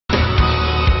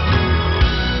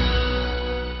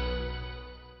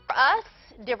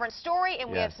different story, and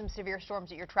we Yeah. have some severe storms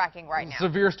that you're tracking right now.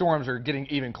 Severe storms are getting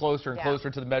even closer and closer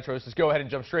to the metros. Just go ahead and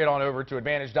jump straight on over to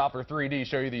Advantage Doppler 3D,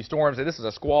 show you these storms. And this is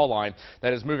a squall line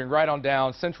that is moving right on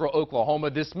down central Oklahoma.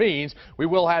 This means we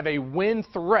will have a wind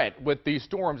threat with these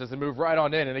storms as they move right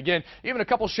on in. And again, even a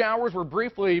couple showers were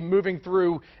briefly moving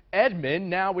through Edmond.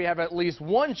 Now we have at least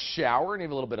one shower and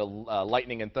even a little bit of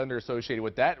lightning and thunder associated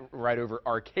with that right over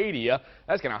Arcadia.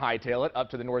 That's going to hightail it up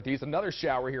to the northeast. Another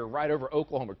shower here right over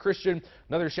Oklahoma Christian.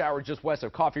 Another shower just west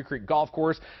of Coffee Creek Golf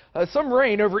Course. Some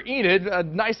rain over Enid.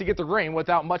 Nice to get the rain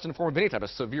without much in the form of any type of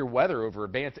severe weather over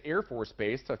Advanced Air Force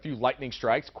Base. A few lightning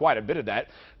strikes, quite a bit of that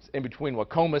in between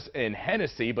Wacomas and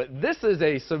Hennessy. But this is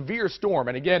a severe storm.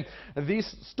 And again,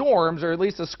 these storms, or at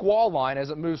least a squall line as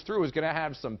it moves through, is going to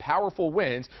have some powerful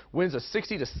winds. Winds of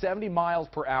 60 to 70 miles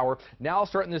per hour. Now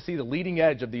starting to see the leading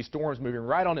edge of these storms moving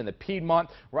right on into Piedmont,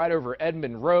 right over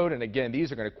Edmond Road. And again,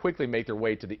 these are going to quickly make their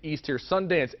way to the east here.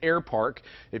 Sundance Air Park.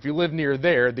 If you live near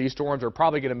there, these storms are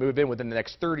probably going to move in within the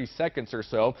next 30 seconds or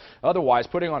so. Otherwise,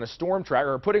 putting on a storm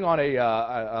tracker or putting on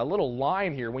a little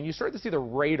line here, when you start to see the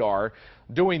radar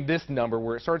doing this number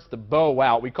where it starts to bow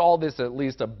out, we call this at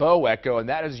least a bow echo, and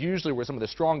that is usually where some of the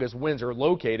strongest winds are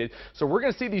located. So we're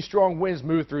going to see these strong winds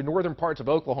move through northern parts of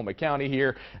Oklahoma County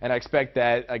here, and I expect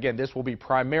that, again, this will be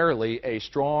primarily a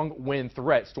strong wind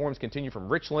threat. Storms continue from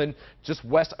Richland just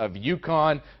west of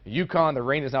Yukon. Yukon, the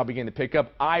rain is now beginning to pick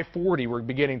up. I-40, we're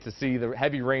beginning to see the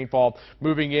heavy rainfall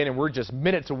moving in, and we're just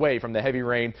minutes away from the heavy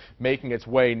rain making its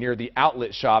way near the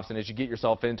outlet shops. And as you get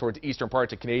yourself in towards eastern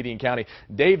parts of Canadian County,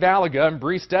 Dave Valaga and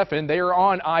Bree Steffen, they are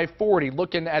on I-40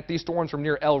 looking at these storms from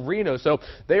near El Reno. So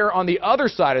they are on the other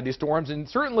side of these storms, and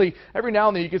certainly every now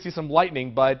and then you can see some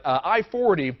lightning, but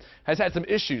I-40 has had some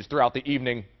issues throughout the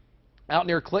evening. Out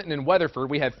near Clinton and Weatherford,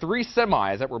 we had 3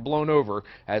 semis that were blown over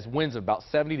as winds of about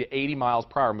 70 to 80 miles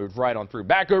per hour moved right on through.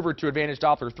 Back over to Advantage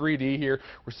Doppler 3D here.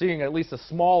 We're seeing at least a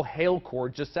small hail core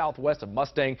just southwest of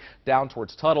Mustang down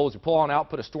towards Tuttle. As you pull on out,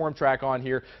 put a storm track on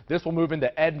here. This will move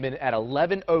into Edmond at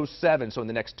 11:07. So in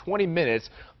the next 20 minutes,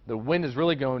 the wind is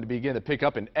really going to begin to pick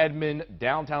up in Edmond,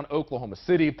 downtown Oklahoma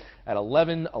City at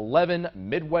 11:11,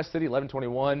 Midwest City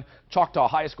 11:21, Choctaw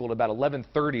High School at about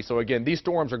 11:30. So again, these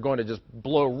storms are going to just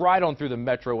blow right on through the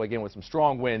metro again with some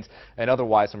strong winds and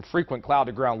otherwise some frequent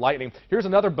cloud-to-ground lightning. Here's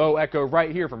another bow echo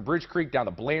right here from Bridge Creek down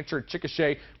to Blanchard,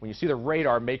 Chickasha. When you see the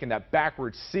radar making that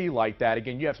backwards C like that,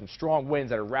 again, you have some strong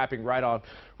winds that are wrapping right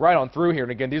on through here.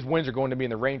 And again, these winds are going to be in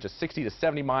the range of 60 to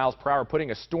 70 miles per hour, putting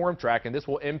a storm track, and this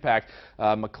will impact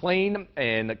McLean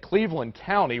and Cleveland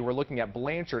County. We're looking at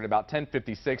Blanchard at about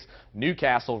 10:56,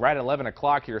 Newcastle right at 11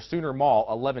 o'clock here, Sooner Mall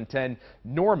 11:10,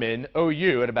 Norman,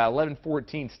 OU at about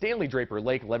 11:14, Stanley Draper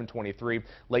Lake 11:23,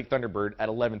 Lake Thunderbird at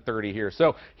 11:30 here.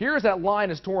 So here's that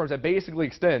line of storms that basically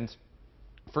extends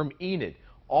from Enid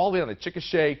all the way on the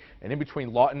Chickasha and in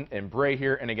between Lawton and Bray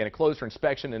here. And again, a closed for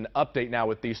inspection and update now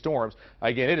with these storms.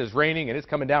 Again, it is raining and it's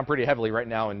coming down pretty heavily right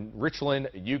now in Richland,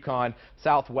 Yukon,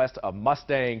 southwest of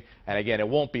Mustang. And again, it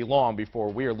won't be long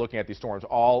before we are looking at these storms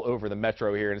all over the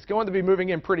metro here. And it's going to be moving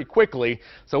in pretty quickly.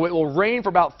 So it will rain for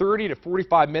about 30 to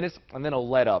 45 minutes and then it'll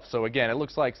let up. So again, it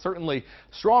looks like certainly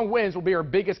strong winds will be our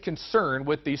biggest concern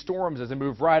with these storms as they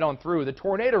move right on through. The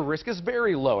tornado risk is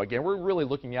very low. Again, we're really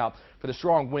looking out for the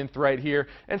strong wind threat here.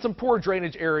 And some poor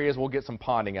drainage areas will get some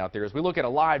ponding out there. As we look at a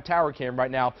live tower cam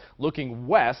right now looking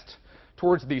west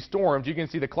towards these storms, you can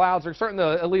see the clouds are starting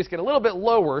to at least get a little bit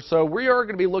lower, so we are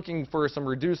going to be looking for some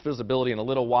reduced visibility in a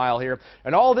little while here.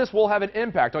 And all this will have an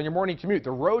impact on your morning commute.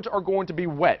 The roads are going to be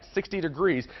wet, 60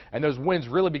 degrees, and those winds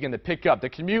really begin to pick up. The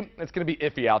commute, it's going to be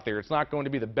iffy out there. It's not going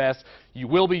to be the best. You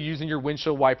will be using your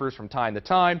windshield wipers from time to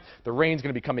time. The rain's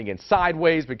going to be coming in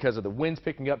sideways because of the winds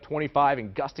picking up 25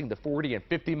 and gusting to 40 and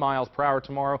 50 miles per hour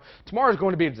tomorrow. Tomorrow is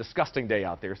going to be a disgusting day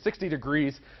out there. 60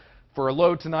 degrees. For a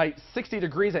low tonight, 60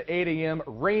 degrees at 8 a.m.,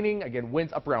 raining. Again,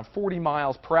 winds up around 40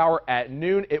 miles per hour at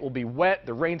noon. It will be wet.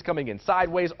 The rain's coming in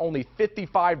sideways, only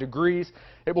 55 degrees.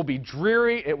 It will be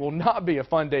dreary. It will not be a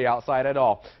fun day outside at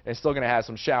all. It's still going to have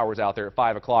some showers out there at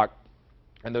 5 o'clock.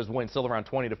 And those winds still around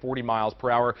 20 to 40 miles per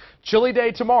hour. Chilly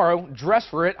day tomorrow. Dress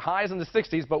for it. Highs in the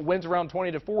 60s, but winds around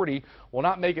 20 to 40 will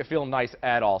not make it feel nice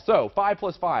at all. So 5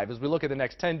 plus 5 as we look at the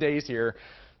next 10 days here.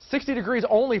 60 degrees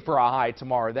only for a high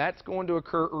tomorrow. That's going to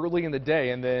occur early in the day,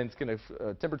 and then it's going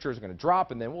to temperatures are going to drop,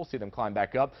 and then we'll see them climb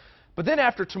back up. But then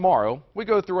after tomorrow, we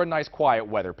go through a nice quiet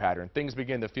weather pattern. Things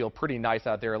begin to feel pretty nice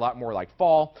out there, a lot more like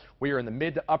fall. We are in the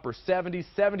mid to upper 70s,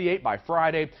 78 by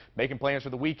Friday. Making plans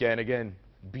for the weekend. Again,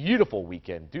 beautiful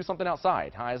weekend. Do something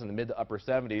outside. Highs in the mid to upper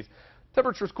 70s.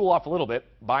 Temperatures cool off a little bit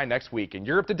by next week. And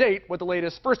you're up to date with the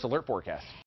latest First Alert forecast.